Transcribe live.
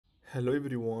Hello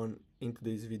everyone, in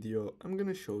today's video I'm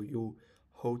gonna show you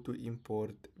how to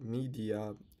import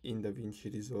media in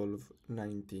DaVinci Resolve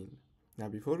 19. Now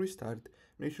before we start,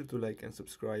 make sure to like and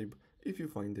subscribe if you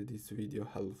find this video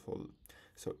helpful.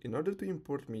 So in order to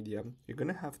import media, you're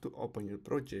gonna have to open your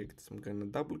project. So I'm gonna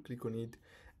double click on it,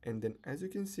 and then as you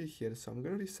can see here, so I'm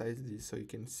gonna resize this so you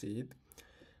can see it.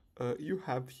 You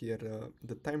have here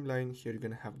the timeline. Here you're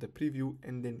gonna have the preview,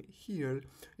 and then here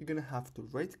you're gonna have to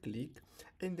right click,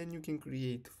 and then you can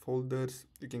create folders.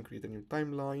 You can create a new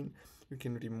timeline, you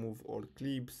can remove all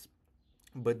clips,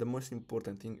 but the most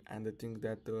important thing and the thing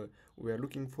that we are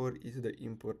looking for is the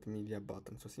import media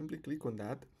button. So simply click on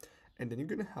that, and then you're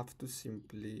gonna have to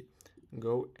simply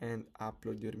go and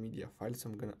upload your media file.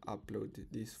 So I'm gonna upload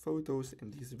these photos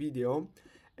and this video,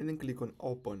 and then click on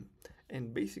open,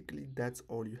 and basically that's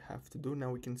all you have to do.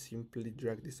 Now we can simply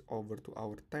drag this over to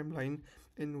our timeline,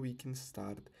 and we can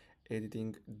start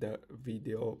editing the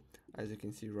video, as you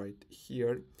can see right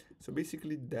here. So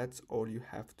basically that's all you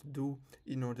have to do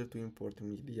in order to import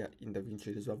media in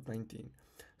DaVinci Resolve 19.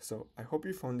 So I hope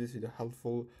you found this video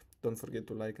helpful. Don't forget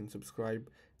to like and subscribe.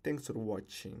 Thanks for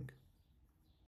watching.